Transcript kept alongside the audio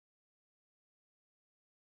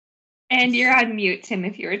And you're on mute, Tim,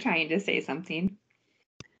 if you were trying to say something.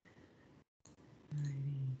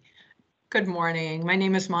 Good morning. My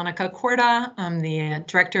name is Monica Corda. I'm the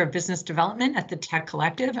Director of Business Development at the Tech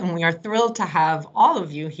Collective, and we are thrilled to have all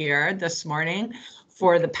of you here this morning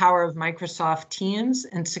for the power of Microsoft Teams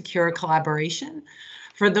and secure collaboration.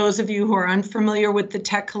 For those of you who are unfamiliar with the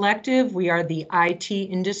Tech Collective, we are the IT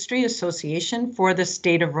Industry Association for the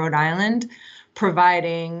state of Rhode Island,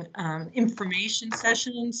 providing information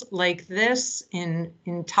sessions like this in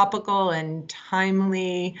topical and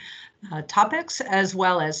timely topics, as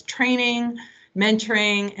well as training,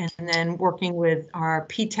 mentoring, and then working with our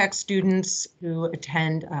P-Tech students who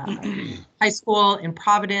attend high school in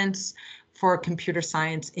Providence for computer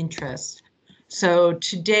science interest. So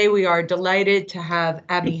today we are delighted to have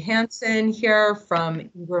Abby Hanson here from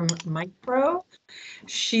Ingram Micro.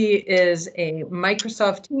 She is a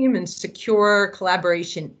Microsoft Team and secure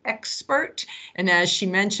collaboration expert. And as she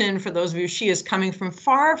mentioned, for those of you, she is coming from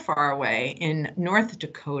far, far away in North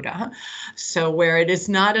Dakota, so where it is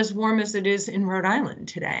not as warm as it is in Rhode Island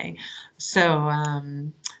today. So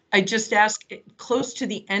I just ask, close to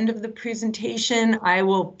the end of the presentation, I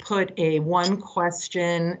will put a one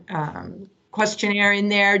question questionnaire in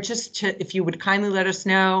there, just to, if you would kindly let us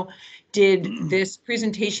know, did this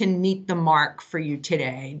presentation meet the mark for you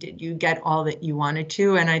today? Did you get all that you wanted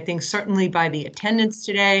to? And I think certainly by the attendance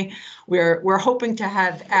today, we're hoping to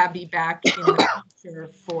have Abby back in the future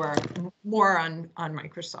for more on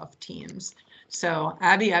Microsoft Teams. So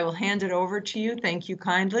Abby, I will hand it over to you. Thank you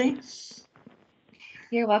kindly.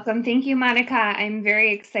 You're welcome. Thank you, Monica. I'm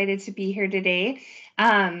very excited to be here today.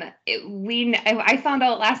 I found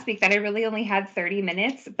out last week that I really only had 30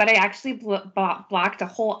 minutes, but I actually blocked a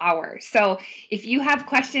whole hour. So if you have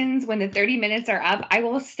questions when the 30 minutes are up, I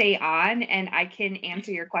will stay on and I can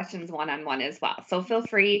answer your questions one-on-one as well. So feel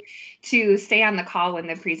free to stay on the call when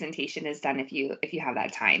the presentation is done if you have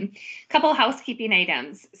that time. Couple housekeeping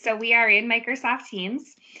items. So we are in Microsoft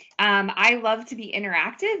Teams. I love to be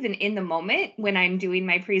interactive and in the moment when I'm doing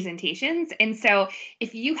my presentations. And so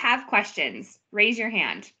if you have questions, raise your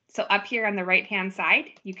hand. So up here on the right-hand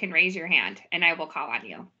side, you can raise your hand and I will call on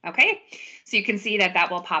you, okay? So you can see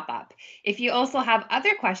that will pop up. If you also have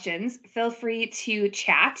other questions, feel free to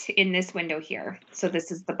chat in this window here. So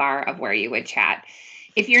this is the bar of where you would chat.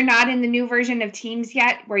 If you're not in the new version of Teams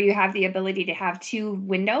yet, where you have the ability to have two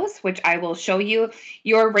windows, which I will show you,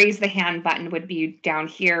 your raise the hand button would be down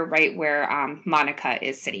here, right where Monica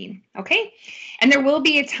is sitting, okay? And there will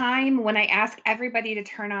be a time when I ask everybody to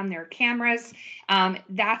turn on their cameras.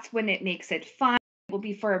 That's when it makes it fun. It will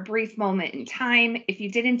be for a brief moment in time. If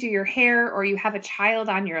you didn't do your hair or you have a child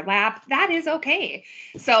on your lap, that is okay.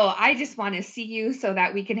 So I just want to see you so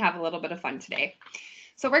that we can have a little bit of fun today.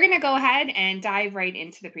 So we're going to go ahead and dive right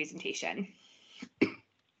into the presentation.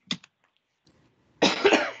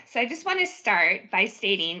 So I just want to start by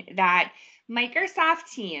stating that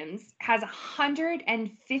Microsoft Teams has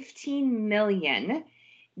 115 million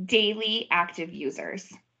daily active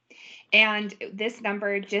users. And this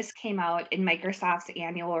number just came out in Microsoft's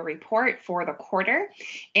annual report for the quarter.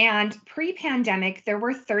 And pre-pandemic, there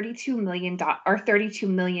were 32 million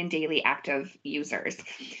daily active users.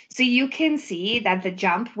 So you can see that the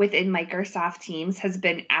jump within Microsoft Teams has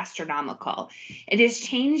been astronomical. It is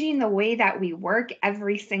changing the way that we work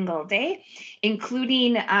every single day,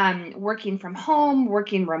 including working from home,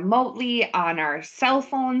 working remotely on our cell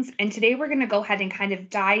phones. And today we're going to go ahead and kind of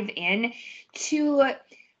dive in to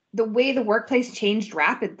the way the workplace changed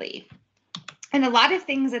rapidly. And a lot of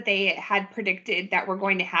things that they had predicted that were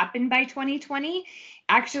going to happen by 2020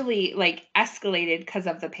 actually escalated because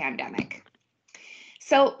of the pandemic.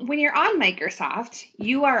 So when you're on Microsoft,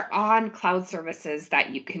 you are on cloud services that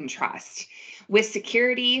you can trust. With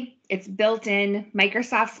security, it's built in.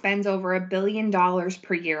 Microsoft spends over $1 billion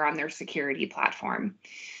per year on their security platform.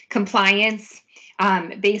 Compliance,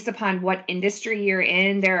 based upon what industry you're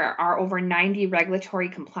in, there are over 90 regulatory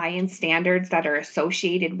compliance standards that are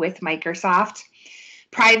associated with Microsoft.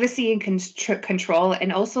 Privacy and control,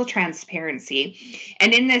 and also transparency.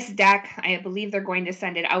 And in this deck, I believe they're going to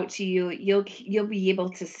send it out to you. You'll be able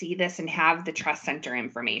to see this and have the Trust Center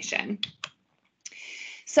information.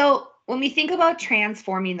 So when we think about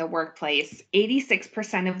transforming the workplace,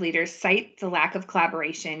 86% of leaders cite the lack of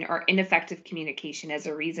collaboration or ineffective communication as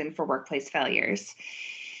a reason for workplace failures.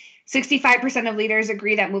 65% of leaders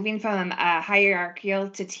agree that moving from hierarchical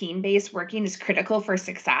to team-based working is critical for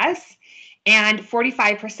success. And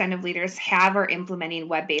 45% of leaders have or implementing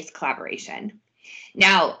web-based collaboration.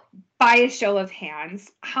 Now, by a show of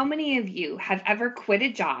hands, how many of you have ever quit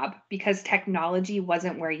a job because technology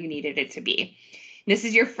wasn't where you needed it to be? This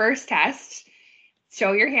is your first test.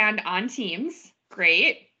 Show your hand on Teams.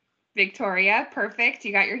 Great. Victoria, perfect.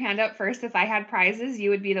 You got your hand up first. If I had prizes, you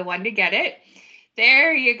would be the one to get it.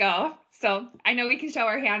 There you go. So I know we can show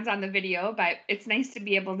our hands on the video, but it's nice to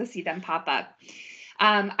be able to see them pop up.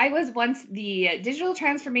 I was once the digital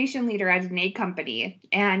transformation leader at an egg company,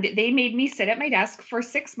 and they made me sit at my desk for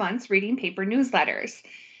 6 months reading paper newsletters.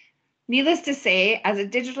 Needless to say, as a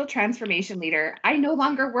digital transformation leader, I no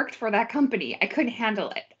longer worked for that company. I couldn't handle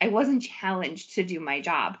it. I wasn't challenged to do my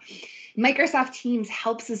job. Microsoft Teams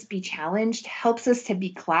helps us be challenged, helps us to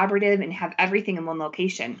be collaborative and have everything in one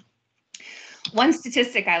location. One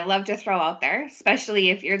statistic I love to throw out there, especially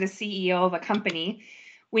if you're the CEO of a company,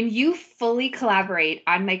 when you fully collaborate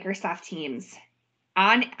on Microsoft Teams,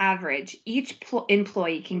 on average, each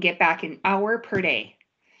employee can get back an hour per day.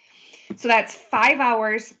 So that's 5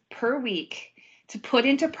 hours per week to put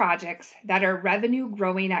into projects that are revenue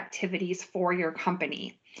growing activities for your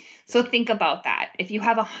company. So think about that. If you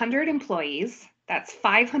have 100 employees, that's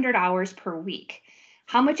 500 hours per week.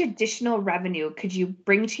 How much additional revenue could you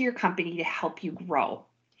bring to your company to help you grow?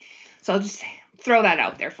 So I'll just throw that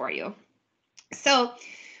out there for you. So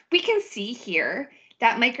we can see here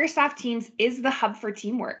that Microsoft Teams is the hub for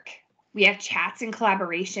teamwork. We have chats and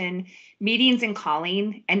collaboration, meetings and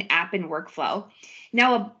calling, and app and workflow.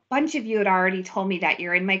 Now, a bunch of you had already told me that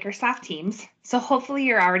you're in Microsoft Teams, so hopefully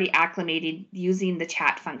you're already acclimated using the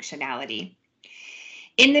chat functionality.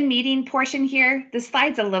 In the meeting portion here, the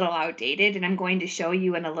slide's a little outdated, and I'm going to show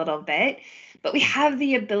you in a little bit, but we have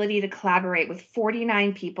the ability to collaborate with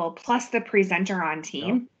 49 people plus the presenter on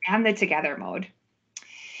team and the together mode.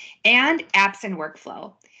 And apps and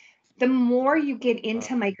workflow. The more you get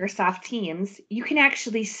into Microsoft Teams, you can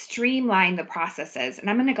actually streamline the processes. And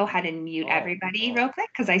I'm going to go ahead and mute everybody real quick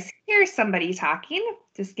because I hear somebody talking.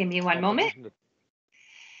 Just give me one moment.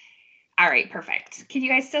 All right, perfect. Can you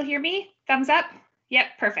guys still hear me? Thumbs up? Yep,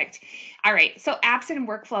 perfect. All right, so apps and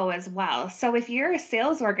workflow as well. So if you're a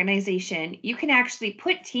sales organization, you can actually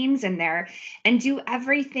put Teams in there and do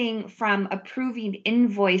everything from approving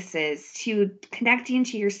invoices to connecting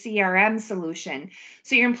to your CRM solution.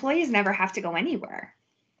 So your employees never have to go anywhere.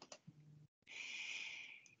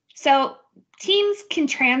 So Teams can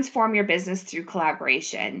transform your business through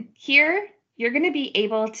collaboration. Here, you're going to be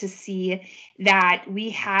able to see that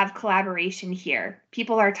we have collaboration here.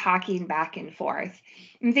 People are talking back and forth.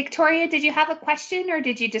 And Victoria, did you have a question or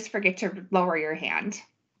did you just forget to lower your hand?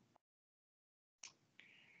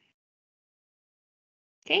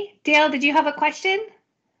 Okay, Dale, did you have a question?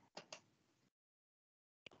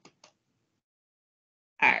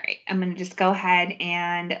 All right, I'm going to just go ahead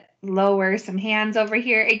and lower some hands over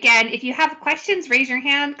here. Again, if you have questions, raise your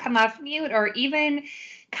hand, come off mute, or even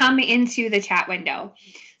come into the chat window.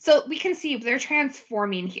 So we can see they're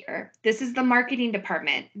transforming here. This is the marketing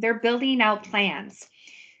department. They're building out plans.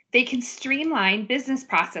 They can streamline business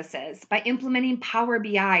processes by implementing Power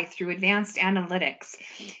BI through advanced analytics,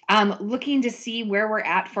 looking to see where we're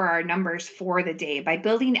at for our numbers for the day by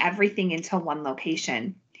building everything into one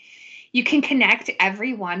location. You can connect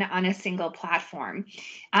everyone on a single platform.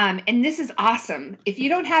 And this is awesome. If you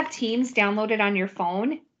don't have Teams downloaded on your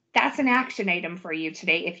phone, that's an action item for you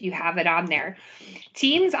today if you have it on there.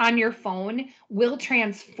 Teams on your phone will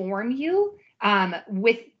transform you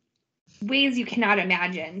with ways you cannot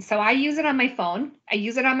imagine. So I use it on my phone. I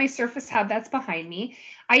use it on my Surface Hub that's behind me.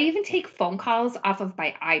 I even take phone calls off of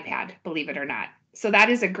my iPad, believe it or not. So that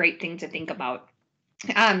is a great thing to think about.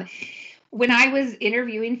 When I was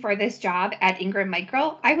interviewing for this job at Ingram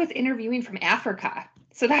Micro, I was interviewing from Africa.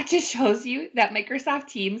 So that just shows you that Microsoft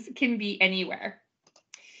Teams can be anywhere.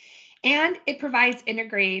 And it provides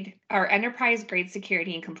enterprise-grade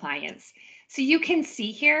security and compliance. So you can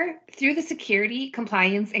see here, through the security,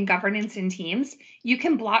 compliance, and governance in Teams, you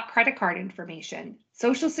can block credit card information,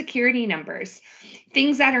 social security numbers,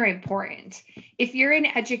 things that are important. If you're in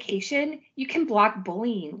education, you can block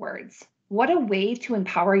bullying words. What a way to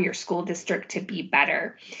empower your school district to be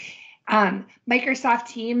better. Microsoft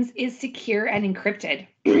Teams is secure and encrypted.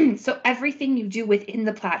 So everything you do within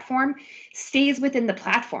the platform stays within the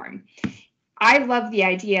platform. I love the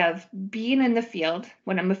idea of being in the field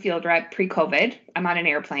when I'm a field rep pre-COVID. I'm on an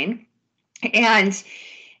airplane and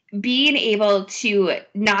being able to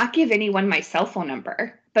not give anyone my cell phone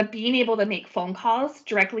number, but being able to make phone calls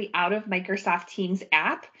directly out of Microsoft Teams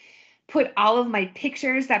app, put all of my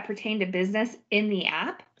pictures that pertain to business in the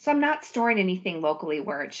app. So I'm not storing anything locally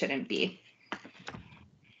where it shouldn't be.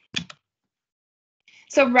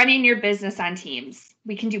 So running your business on Teams,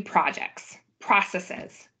 we can do projects,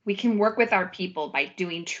 processes. We can work with our people by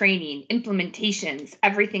doing training, implementations,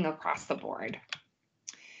 everything across the board.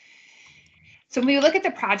 So when we look at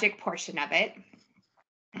the project portion of it,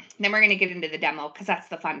 Then we're going to get into the demo because that's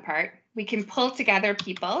the fun part. We can pull together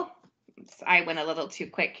people. Oops, I went a little too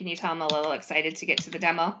quick. Can you tell I'm a little excited to get to the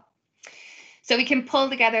demo? So we can pull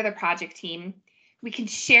together the project team. We can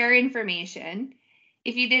share information.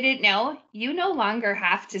 If you didn't know, you no longer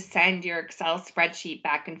have to send your Excel spreadsheet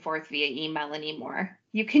back and forth via email anymore.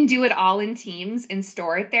 You can do it all in Teams and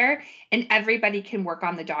store it there, and everybody can work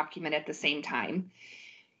on the document at the same time.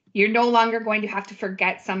 You're no longer going to have to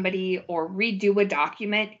forget somebody or redo a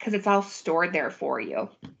document because it's all stored there for you.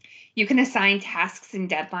 You can assign tasks and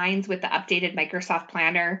deadlines with the updated Microsoft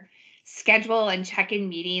Planner, schedule and check in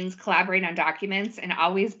meetings, collaborate on documents, and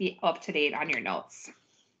always be up to date on your notes.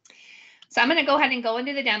 So I'm going to go ahead and go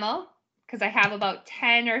into the demo because I have about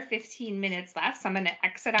 10 or 15 minutes left. So I'm going to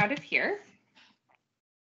exit out of here.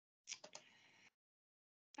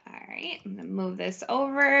 All right, I'm going to move this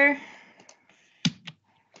over.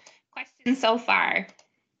 Questions so far?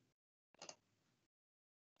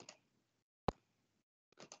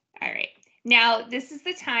 All right. Now, this is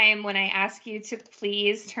the time when I ask you to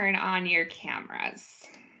please turn on your cameras.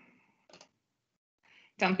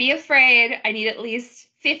 Don't be afraid. I need at least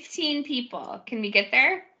 15 people. Can we get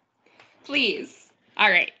there? Please. All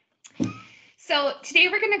right. So today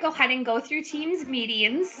we're going to go ahead and go through Teams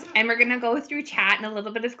meetings, and we're going to go through chat and a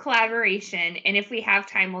little bit of collaboration. And if we have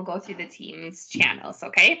time, we'll go through the Teams channels,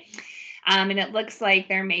 okay? And it looks like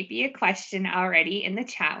there may be a question already in the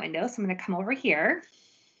chat window. So I'm going to come over here.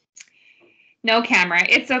 No camera.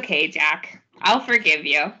 It's okay, Jack. I'll forgive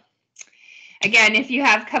you. Again, if you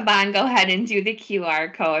have Kaban, go ahead and do the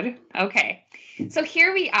QR code. Okay. So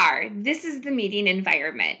here we are. This is the meeting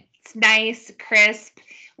environment. It's nice, crisp.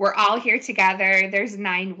 We're all here together. There's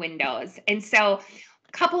 9 windows. And so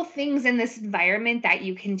a couple things in this environment that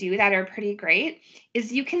you can do that are pretty great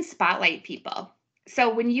is you can spotlight people.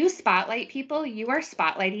 So when you spotlight people, you are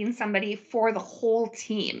spotlighting somebody for the whole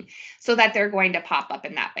team so that they're going to pop up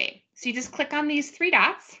in that way. So you just click on these 3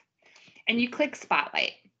 dots and you click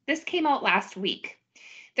spotlight. This came out last week.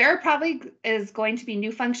 There probably is going to be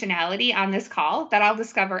new functionality on this call that I'll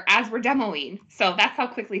discover as we're demoing. So that's how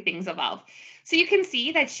quickly things evolve. So you can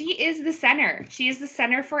see that she is the center. She is the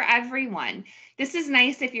center for everyone. This is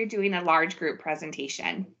nice if you're doing a large group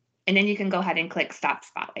presentation. And then you can go ahead and click stop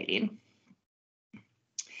spotlighting.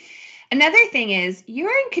 Another thing is you're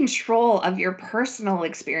in control of your personal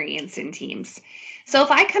experience in Teams. So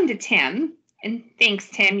if I come to Tim, and thanks,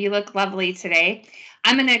 Tim, you look lovely today.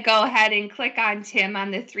 I'm going to go ahead and click on Tim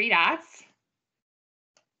on the 3 dots.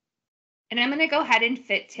 And I'm going to go ahead and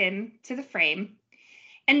fit Tim to the frame.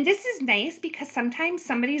 And this is nice because sometimes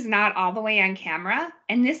somebody's not all the way on camera,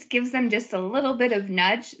 and this gives them just a little bit of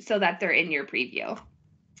nudge so that they're in your preview.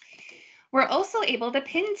 We're also able to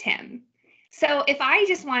pin Tim. So if I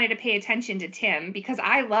just wanted to pay attention to Tim because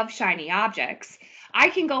I love shiny objects, I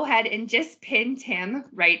can go ahead and just pin Tim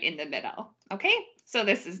right in the middle. Okay, so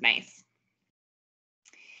this is nice.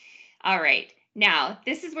 All right, now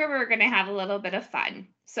this is where we're going to have a little bit of fun.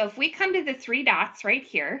 So if we come to the 3 dots right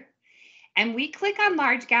here and we click on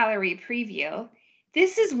large gallery preview,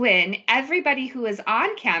 this is when everybody who is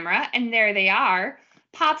on camera, and there they are,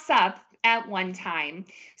 pops up at one time.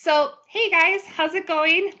 So, hey guys, how's it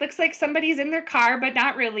going? Looks like somebody's in their car, but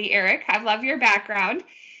not really, Eric. I love your background.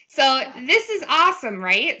 So this is awesome,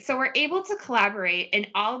 right? So we're able to collaborate and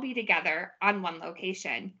all be together on one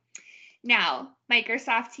location. Now,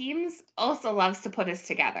 Microsoft Teams also loves to put us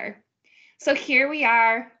together. So here we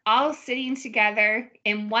are, all sitting together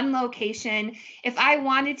in one location. If I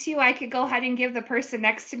wanted to, I could go ahead and give the person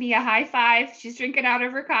next to me a high five. She's drinking out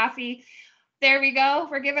of her coffee. There we go.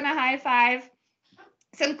 We're giving a high five.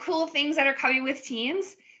 Some cool things that are coming with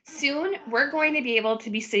Teams. Soon, we're going to be able to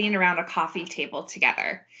be sitting around a coffee table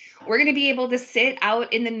together. We're going to be able to sit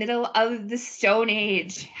out in the middle of the Stone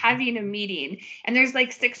Age having a meeting. And there's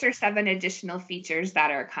like 6 or 7 additional features that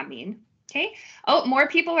are coming. Okay. Oh, more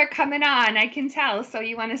people are coming on. I can tell. So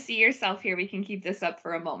you want to see yourself here. We can keep this up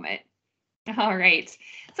for a moment. All right.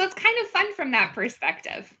 So it's kind of fun from that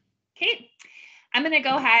perspective. Okay. I'm going to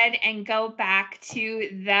go ahead and go back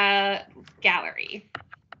to the gallery.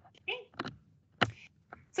 Okay.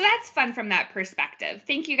 So that's fun from that perspective.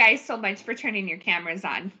 Thank you guys so much for turning your cameras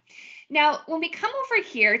on. Now, when we come over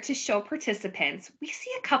here to show participants, we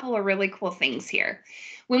see a couple of really cool things here.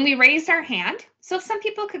 When we raise our hand, so if some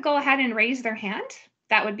people could go ahead and raise their hand,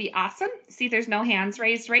 that would be awesome. See, there's no hands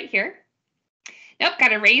raised right here. Nope, got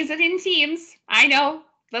to raise it in Teams. I know,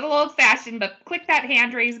 a little old fashioned, but click that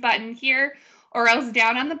hand raise button here or else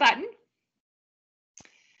down on the button.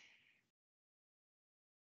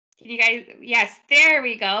 Can you guys, yes, there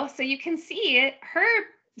we go. So you can see it, her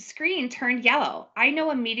screen turned yellow. I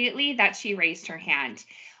know immediately that she raised her hand.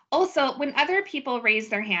 Also, when other people raise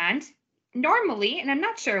their hand, normally, and I'm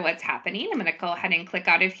not sure what's happening, I'm going to go ahead and click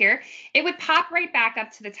out of here. It would pop right back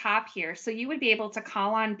up to the top here. So you would be able to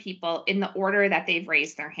call on people in the order that they've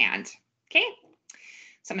raised their hand. Okay.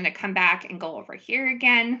 So I'm going to come back and go over here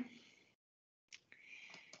again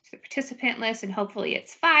to the participant list, and hopefully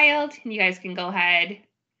it's filed. And you guys can go ahead.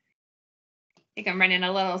 I think I'm running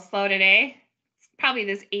a little slow today. It's probably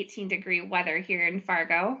this 18-degree weather here in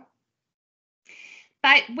Fargo.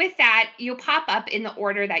 But with that, you'll pop up in the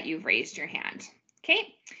order that you've raised your hand.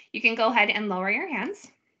 Okay, you can go ahead and lower your hands.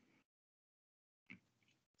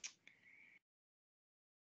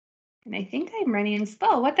 And I think I'm running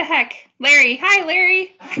slow. What the heck? Larry, hi,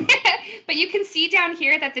 Larry. But you can see down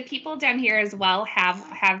here that the people down here as well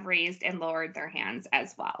have raised and lowered their hands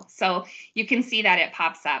as well. So you can see that it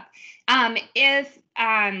pops up. If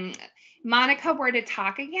Monica were to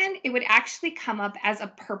talk again, it would actually come up as a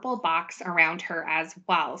purple box around her as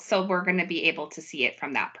well. So we're going to be able to see it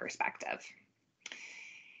from that perspective.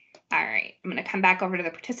 All right, I'm going to come back over to the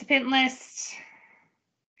participant list.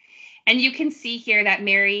 And you can see here that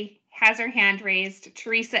Mary has her hand raised,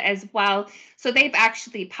 Teresa as well. So they've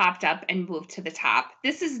actually popped up and moved to the top.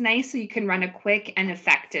 This is nice so you can run a quick and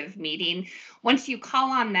effective meeting. Once you call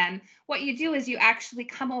on them, what you do is you actually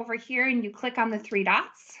come over here and you click on the 3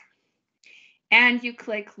 dots and you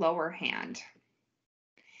click lower hand.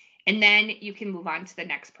 And then you can move on to the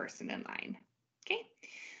next person in line. Okay.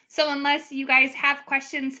 So unless you guys have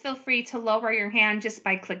questions, feel free to lower your hand just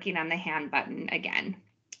by clicking on the hand button again.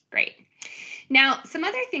 Great. Now, some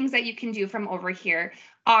other things that you can do from over here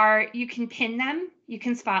are you can pin them, you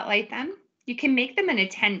can spotlight them, you can make them an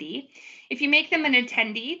attendee. If you make them an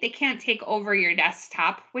attendee, they can't take over your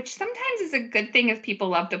desktop, which sometimes is a good thing if people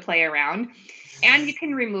love to play around, and you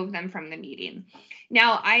can remove them from the meeting.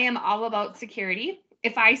 Now, I am all about security.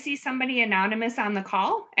 If I see somebody anonymous on the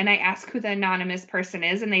call and I ask who the anonymous person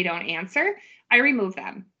is and they don't answer, I remove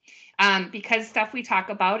them. Because stuff we talk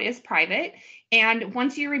about is private. And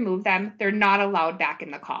once you remove them, they're not allowed back in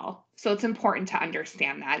the call. So it's important to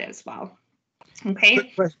understand that as well.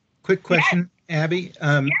 Okay. Quick question, yeah. Abby.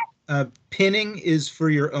 Pinning is for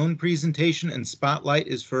your own presentation and spotlight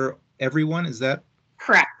is for everyone. Is that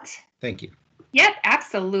correct? Thank you. Yep,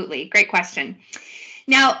 absolutely. Great question.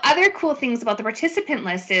 Now, other cool things about the participant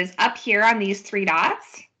list is up here on these 3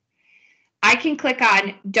 dots, I can click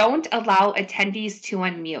on don't allow attendees to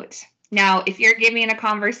unmute. Now, if you're giving a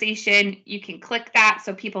conversation, you can click that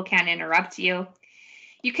so people can't interrupt you.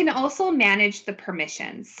 You can also manage the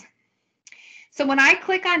permissions. So when I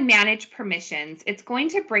click on manage permissions, it's going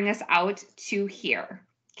to bring us out to here,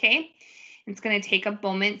 okay? It's going to take a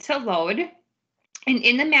moment to load. And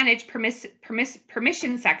in the manage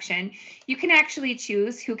permission section, you can actually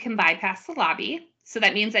choose who can bypass the lobby. So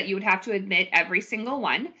that means that you would have to admit every single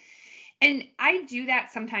one. And I do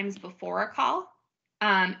that sometimes before a call.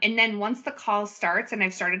 And then once the call starts and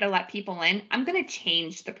I've started to let people in, I'm going to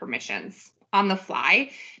change the permissions on the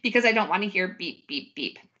fly because I don't want to hear beep, beep,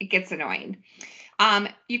 beep. It gets annoying.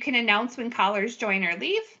 You can announce when callers join or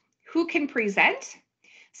leave, who can present.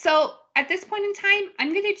 So at this point in time,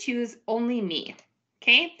 I'm going to choose only me,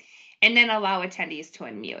 okay? And then allow attendees to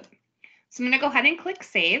unmute. So I'm going to go ahead and click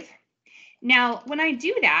save. Now, when I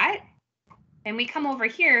do that, and we come over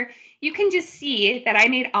here, you can just see that I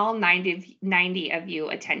made all 90 of you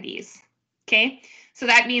attendees, okay? So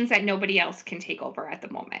that means that nobody else can take over at the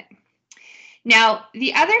moment. Now,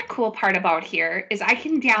 the other cool part about here is I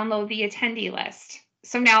can download the attendee list.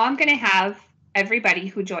 So now I'm gonna have everybody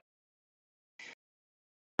who joined.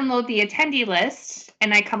 Download the attendee list,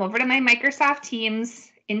 and I come over to my Microsoft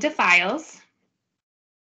Teams into Files,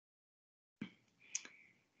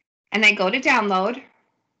 and I go to download.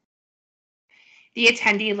 The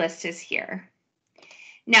attendee list is here.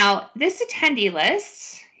 Now, this attendee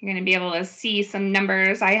list, you're going to be able to see some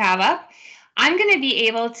numbers I have up. I'm going to be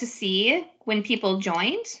able to see when people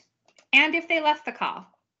joined and if they left the call.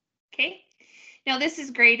 Okay. Now, this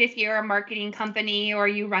is great if you're a marketing company or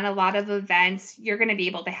you run a lot of events. You're going to be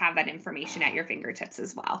able to have that information at your fingertips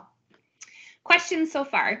as well. Questions so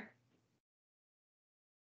far?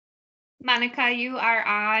 Monica, you are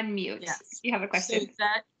on mute. Yes. You have a question. So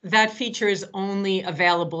that feature is only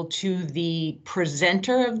available to the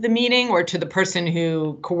presenter of the meeting or to the person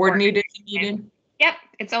who coordinated the meeting? Yep,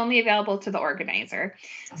 it's only available to the organizer.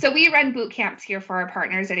 So we run boot camps here for our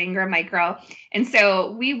partners at Ingram Micro, and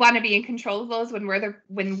so we want to be in control of those when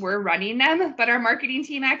we're running them. But our marketing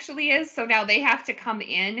team actually is. So now they have to come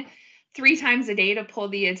in 3 times a day to pull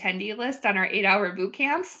the attendee list on our 8-hour boot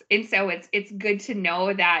camps. And so it's good to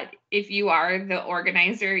know that if you are the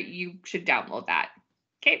organizer, you should download that.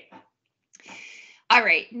 Okay. All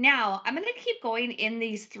right, now I'm going to keep going in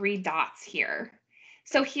these 3 dots here.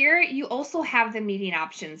 So here you also have the meeting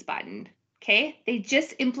options button. Okay, they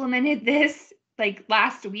just implemented this like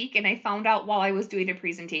last week, and I found out while I was doing a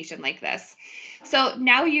presentation like this. So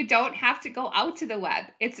now you don't have to go out to the web.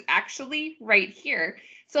 It's actually right here.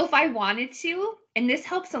 So if I wanted to, and this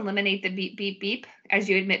helps eliminate the beep, beep, beep as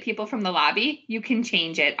you admit people from the lobby, you can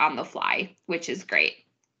change it on the fly, which is great.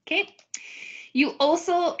 Okay. You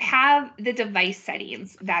also have the device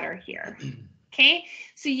settings that are here. Okay,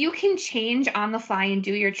 so you can change on the fly and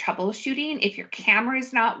do your troubleshooting if your camera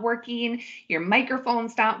is not working, your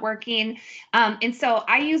microphone's not working. And so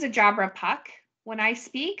I use a Jabra Puck when I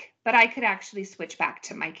speak, but I could actually switch back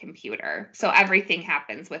to my computer. So everything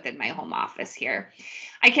happens within my home office here.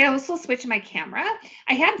 I can also switch my camera.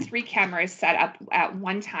 I had 3 cameras set up at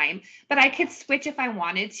one time, but I could switch if I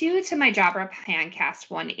wanted to my Jabra Pancast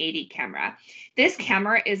 180 camera. This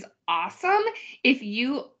camera is awesome if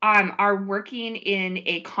you are working in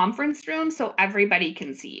a conference room so everybody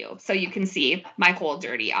can see you. So you can see my whole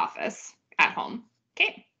dirty office at home.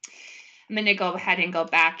 Okay. I'm going to go ahead and go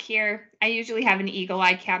back here. I usually have an eagle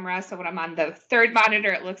eye camera, so when I'm on the 3rd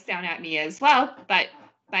monitor, it looks down at me as well, but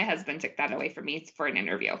my husband took that away from me for an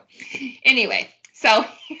interview. Anyway, so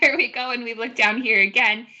here we go, and we look down here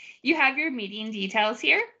again. You have your meeting details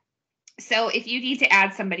here. So if you need to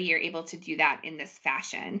add somebody, you're able to do that in this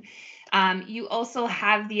fashion. You also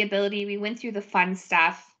have the ability, we went through the fun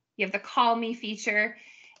stuff. You have the call me feature,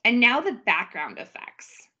 and now the background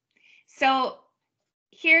effects. So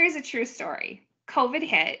here's a true story. COVID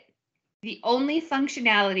hit. The only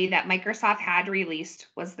functionality that Microsoft had released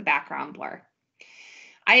was the background blur.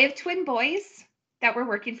 I have twin boys that were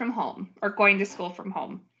working from home or going to school from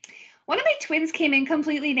home. One of my twins came in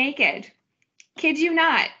completely naked. Kid you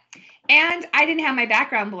not. And I didn't have my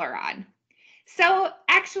background blur on. So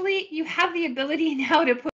actually, you have the ability now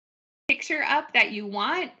to put a picture up that you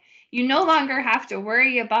want. You no longer have to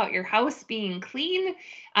worry about your house being clean,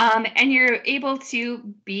 and you're able to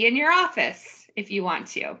be in your office if you want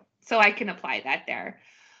to. So I can apply that there.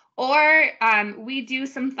 Or we do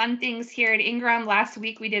some fun things here at Ingram. Last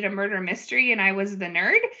week we did a murder mystery and I was the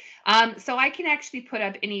nerd. So I can actually put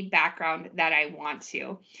up any background that I want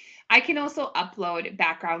to. I can also upload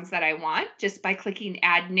backgrounds that I want just by clicking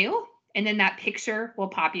add new, and then that picture will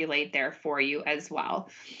populate there for you as well.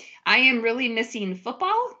 I am really missing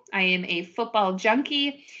football. I am a football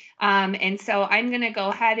junkie. And so I'm going to go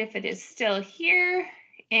ahead, if it is still here,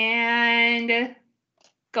 and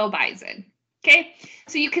go Bison. Okay,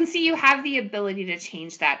 so you can see you have the ability to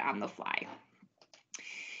change that on the fly.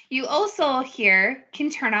 You also here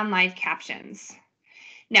can turn on live captions.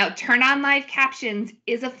 Now, turn on live captions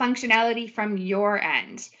is a functionality from your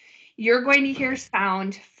end. You're going to hear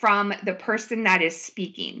sound from the person that is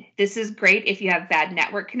speaking. This is great if you have bad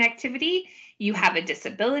network connectivity, you have a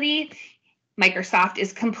disability. Microsoft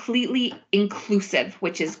is completely inclusive,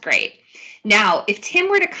 which is great. Now, if Tim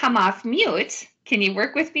were to come off mute, can you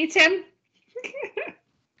work with me, Tim?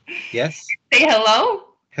 Yes. Say hello.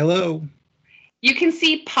 Hello. You can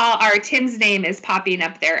see Tim's name is popping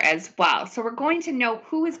up there as well. So we're going to know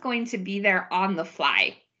who is going to be there on the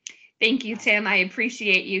fly. Thank you, Tim. I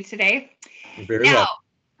appreciate you today. You're very welcome.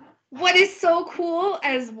 What is so cool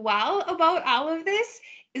as well about all of this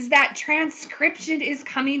is that transcription is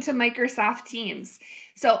coming to Microsoft Teams.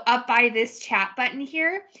 So up by this chat button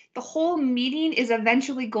here, the whole meeting is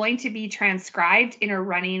eventually going to be transcribed in a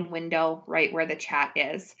running window right where the chat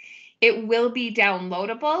is. It will be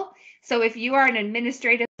downloadable. So if you are an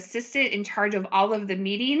administrative assistant in charge of all of the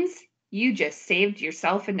meetings, you just saved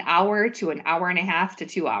yourself an hour to an hour and a half to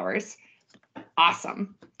 2 hours.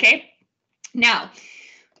 Awesome. Okay. Now,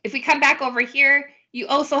 if we come back over here, you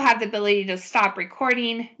also have the ability to stop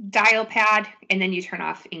recording, dial pad, and then you turn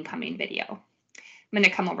off incoming video. I'm going to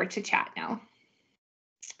come over to chat now.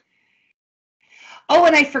 Oh,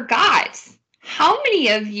 and I forgot. How many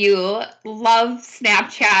of you love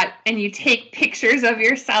Snapchat and you take pictures of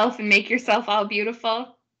yourself and make yourself all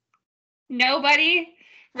beautiful? Nobody?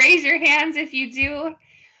 Raise your hands if you do.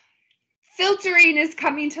 Filtering is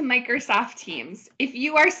coming to Microsoft Teams. If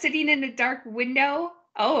you are sitting in a dark window,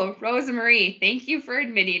 oh, Rosemarie, thank you for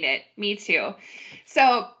admitting it. Me too.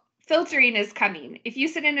 So filtering is coming. If you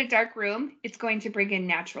sit in a dark room, it's going to bring in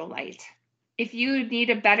natural light. If you need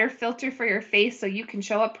a better filter for your face so you can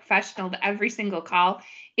show up professional to every single call,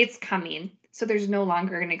 it's coming. So there's no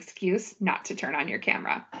longer an excuse not to turn on your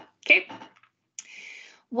camera. Okay.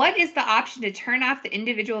 What is the option to turn off the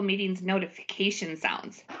individual meeting's notification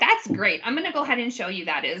sounds? That's great. I'm going to go ahead and show you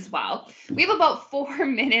that as well. We have about 4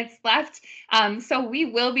 minutes left, so we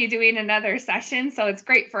will be doing another session. So it's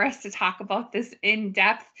great for us to talk about this in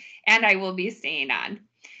depth, and I will be staying on.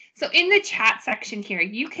 So in the chat section here,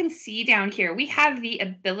 you can see down here, we have the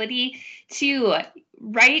ability to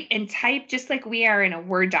write and type just like we are in a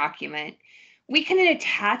Word document. We can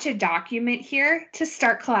attach a document here to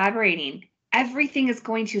start collaborating. Everything is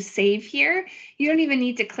going to save here. You don't even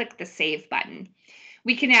need to click the save button.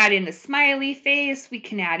 We can add in the smiley face. We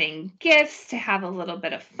can add in GIFs to have a little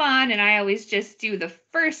bit of fun. And I always just do the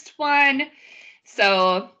first one.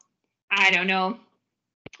 So I don't know.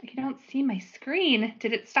 I don't see my screen.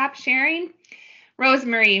 Did it stop sharing?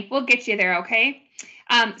 Rosemary, we'll get you there, okay?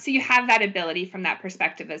 So you have that ability from that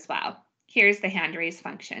perspective as well. Here's the hand raise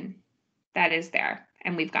function. That is there,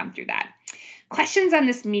 and we've gone through that. Questions on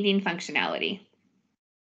this meeting functionality?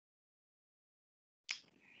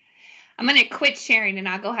 I'm going to quit sharing and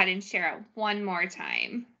I'll go ahead and share it one more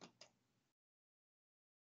time.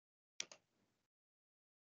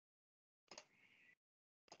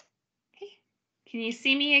 Okay. Can you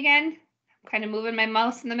see me again? I'm kind of moving my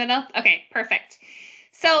mouse in the middle. Okay, perfect.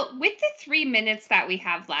 So with the 3 minutes that we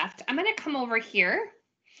have left, I'm going to come over here.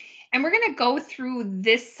 And we're going to go through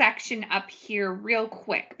this section up here real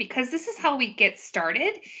quick because this is how we get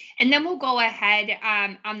started. And then we'll go ahead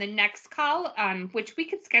on the next call, which we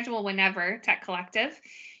could schedule whenever, Tech Collective.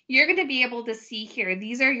 You're going to be able to see here,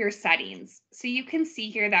 these are your settings. So you can see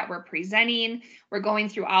here that we're presenting, we're going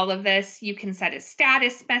through all of this. You can set a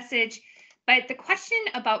status message, but the question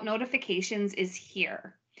about notifications is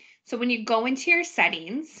here. So when you go into your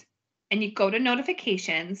settings and you go to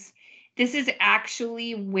notifications, this is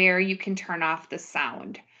actually where you can turn off the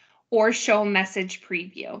sound or show message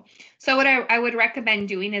preview. So what I would recommend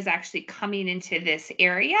doing is actually coming into this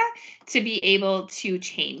area to be able to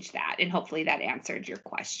change that. And hopefully that answered your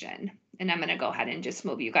question. And I'm going to go ahead and just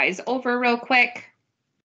move you guys over real quick.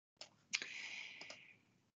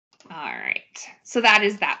 All right, so that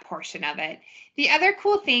is that portion of it. The other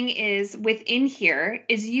cool thing is within here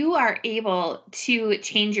is you are able to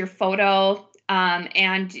change your photo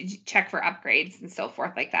and check for upgrades and so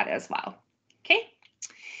forth like that as well. Okay.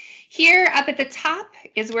 Here up at the top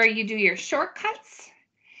is where you do your shortcuts.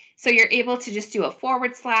 So you're able to just do a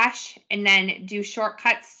 / and then do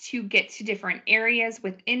shortcuts to get to different areas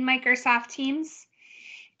within Microsoft Teams.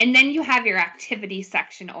 And then you have your activity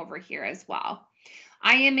section over here as well.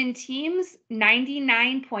 I am in Teams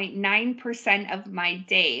 99.9% of my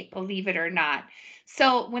day, believe it or not.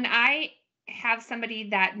 So when I have somebody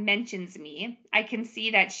that mentions me, I can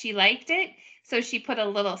see that she liked it. So she put a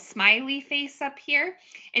little smiley face up here.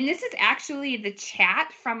 And this is actually the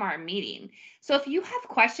chat from our meeting. So if you have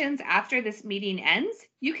questions after this meeting ends,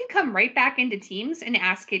 you can come right back into Teams and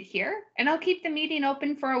ask it here, and I'll keep the meeting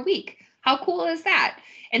open for a week. How cool is that?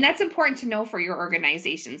 And that's important to know for your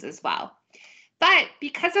organizations as well. But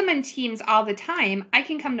because I'm in Teams all the time, I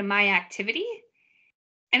can come to my activity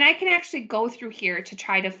and I can actually go through here to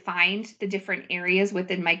try to find the different areas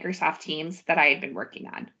within Microsoft Teams that I had been working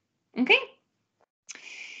on. Okay.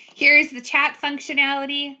 Here's the chat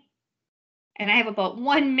functionality. And I have about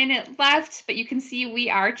 1 minute left, but you can see we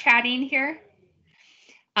are chatting here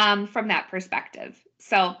from that perspective.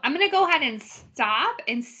 So I'm going to go ahead and stop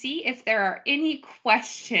and see if there are any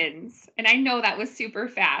questions. And I know that was super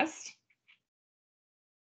fast.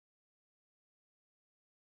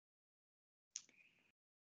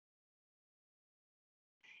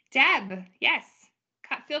 Deb, yes,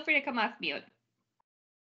 feel free to come off mute.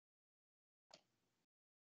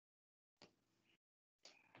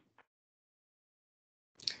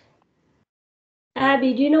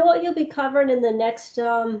 Abby, do you know what you'll be covering in the next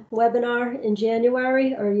webinar in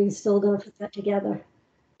January, or are you still going to put that together?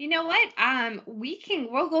 You know what?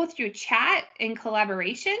 We'll go through chat and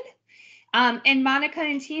collaboration. And Monica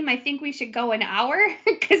and team, I think we should go an hour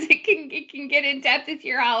because it can get in depth if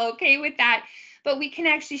you're all okay with that. But we can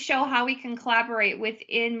actually show how we can collaborate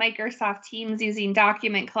within Microsoft Teams using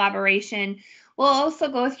document collaboration. We'll also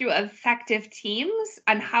go through effective teams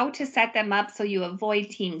on how to set them up so you avoid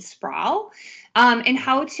team sprawl, and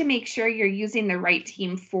how to make sure you're using the right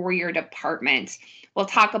team for your department. We'll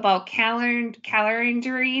talk about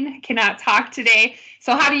calendaring. Cannot talk today.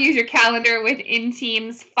 So how to use your calendar within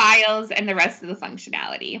Teams, files, and the rest of the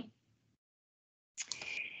functionality.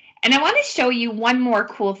 And I want to show you one more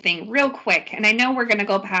cool thing real quick. And I know we're going to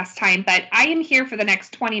go past time, but I am here for the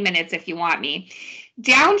next 20 minutes if you want me.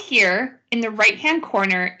 Down here in the right-hand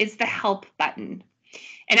corner is the help button.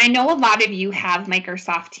 And I know a lot of you have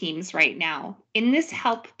Microsoft Teams right now. In this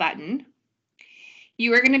help button,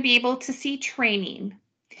 you are going to be able to see training.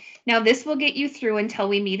 Now, this will get you through until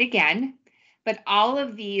we meet again, but all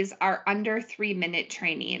of these are under 3-minute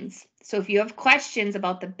trainings. So if you have questions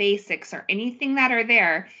about the basics or anything that are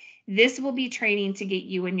there, this will be training to get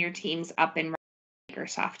you and your teams up in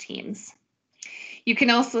Microsoft Teams. You can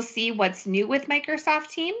also see what's new with Microsoft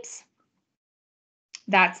Teams.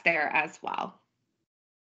 That's there as well.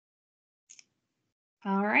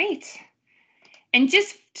 All right. And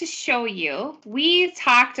just to show you, we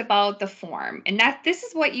talked about the form, and that this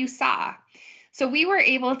is what you saw. So we were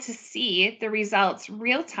able to see the results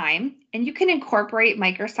real time, and you can incorporate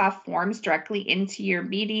Microsoft Forms directly into your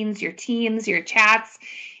meetings, your Teams, your chats,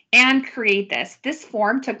 and create this. This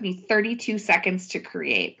form took me 32 seconds to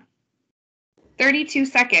create. 32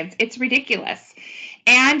 seconds. It's ridiculous.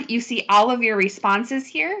 And you see all of your responses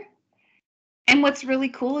here. And what's really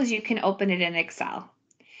cool is you can open it in Excel.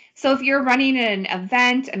 So if you're running an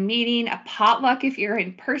event, a meeting, a potluck, if you're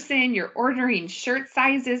in person, you're ordering shirt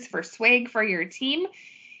sizes for swag for your team,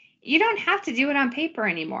 you don't have to do it on paper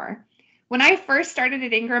anymore. When I first started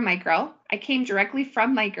at Ingram Micro, I came directly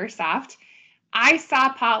from Microsoft. I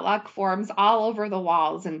saw potluck forms all over the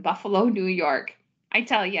walls in Buffalo, New York. I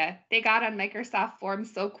tell you, they got on Microsoft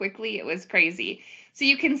Forms so quickly, it was crazy. So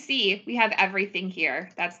you can see we have everything here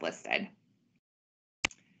that's listed.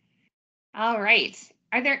 All right.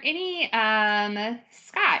 Are there any,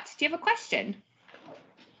 Scott, do you have a question?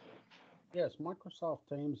 Yes, Microsoft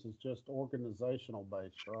Teams is just organizational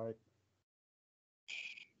based, right?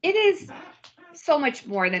 It is so much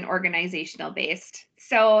more than organizational based.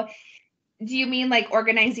 So do you mean like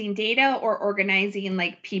organizing data or organizing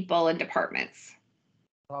like people and departments?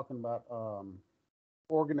 Talking about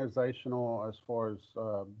organizational as far as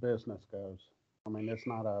business goes. I mean, it's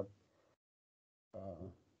not a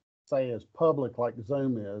say as public like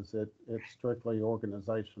Zoom is. It's strictly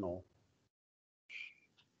organizational.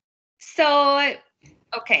 So,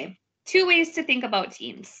 okay, 2 ways to think about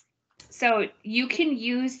Teams. So you can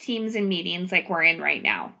use Teams in meetings like we're in right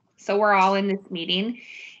now. So we're all in this meeting.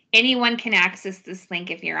 Anyone can access this link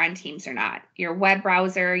if you're on Teams or not. Your web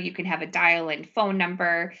browser, you can have a dial-in phone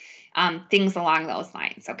number, things along those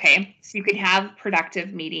lines, okay? So you can have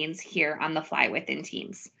productive meetings here on the fly within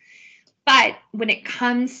Teams. But when it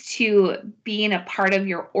comes to being a part of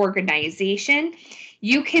your organization,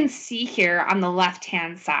 you can see here on the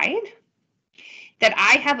left-hand side that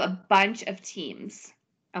I have a bunch of teams,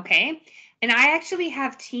 okay? And I actually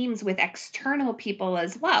have teams with external people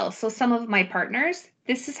as well. So some of my partners,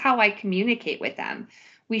 this is how I communicate with them.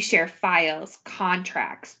 We share files,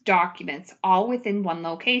 contracts, documents, all within one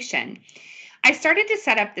location. I started to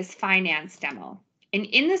set up this finance demo. And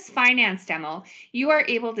in this finance demo, you are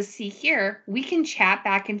able to see here, we can chat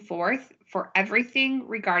back and forth for everything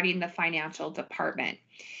regarding the financial department.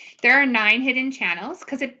 There are 9 hidden channels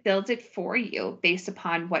because it builds it for you based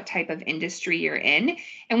upon what type of industry you're in.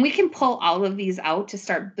 And we can pull all of these out to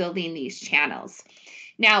start building these channels.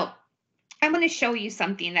 Now, I'm going to show you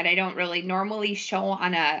something that I don't really normally show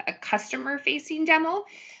on a customer facing demo,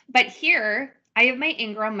 but here I have my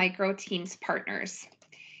Ingram Micro Teams partners.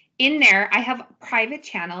 In there, I have private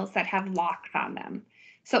channels that have locks on them.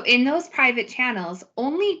 So in those private channels,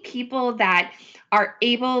 only people that are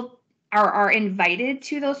invited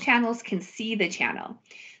to those channels can see the channel.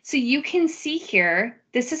 So you can see here,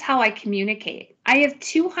 this is how I communicate. I have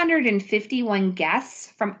 251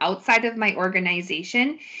 guests from outside of my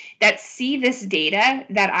organization that see this data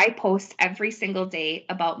that I post every single day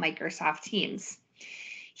about Microsoft Teams.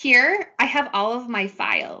 Here, I have all of my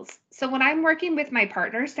files. So when I'm working with my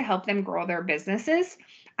partners to help them grow their businesses,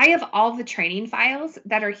 I have all the training files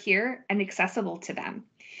that are here and accessible to them.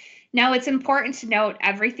 Now, it's important to note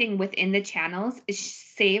everything within the channels is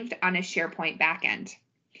saved on a SharePoint backend.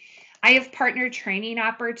 I have partner training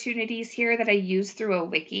opportunities here that I use through a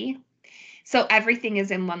wiki. So everything is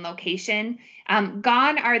in one location.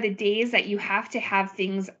 Gone are the days that you have to have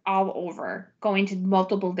things all over, going to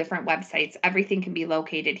multiple different websites. Everything can be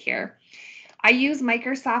located here. I use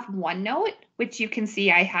Microsoft OneNote, which you can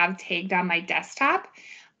see I have tagged on my desktop,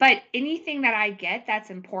 but anything that I get that's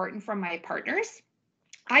important from my partners,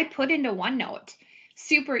 I put into OneNote.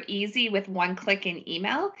 Super easy with one click in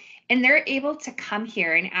email, and they're able to come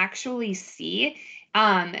here and actually see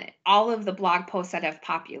all of the blog posts that have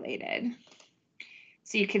populated.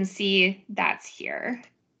 So you can see that's here.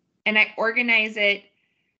 And I organize it.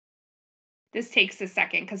 This takes a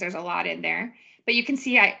second because there's a lot in there, but you can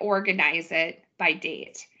see I organize it by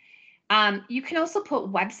date. You can also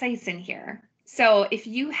put websites in here. So if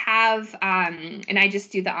you have, and I just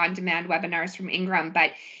do the on-demand webinars from Ingram,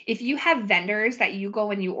 but if you have vendors that you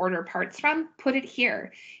go and you order parts from, put it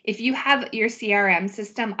here. If you have your CRM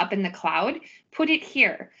system up in the cloud, put it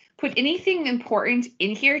here. Put anything important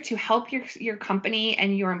in here to help your company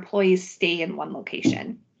and your employees stay in one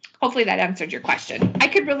location. Hopefully that answered your question. I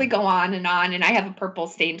could really go on, and I have a purple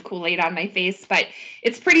stained Kool-Aid on my face, but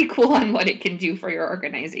it's pretty cool on what it can do for your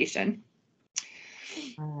organization.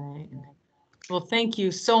 All right. Well, thank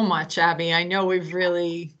you so much, Abby. I know we've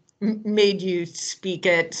really made you speak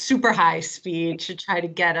at super high speed to try to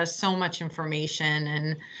get us so much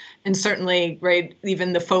information, and certainly, right,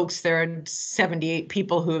 even the folks, there are 78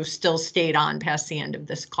 people who have still stayed on past the end of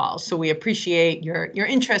this call. So we appreciate your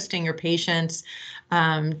interest and your patience.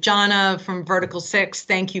 Jonna from Vertical 6,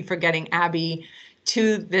 thank you for getting Abby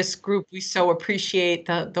to this group. We so appreciate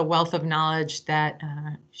the wealth of knowledge that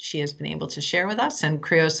she has been able to share with us, and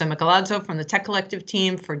Criosa Michelazzo from the Tech Collective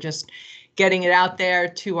team for just getting it out there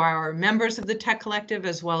to our members of the Tech Collective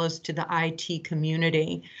as well as to the IT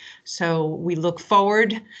community. So we look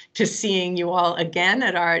forward to seeing you all again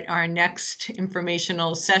at our next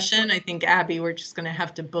informational session. I think, Abby, we're just going to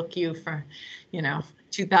have to book you for,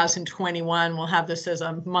 2021. We'll have this as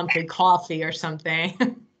a monthly coffee or something.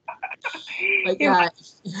 But yeah,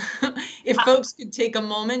 if folks could take a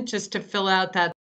moment just to fill out that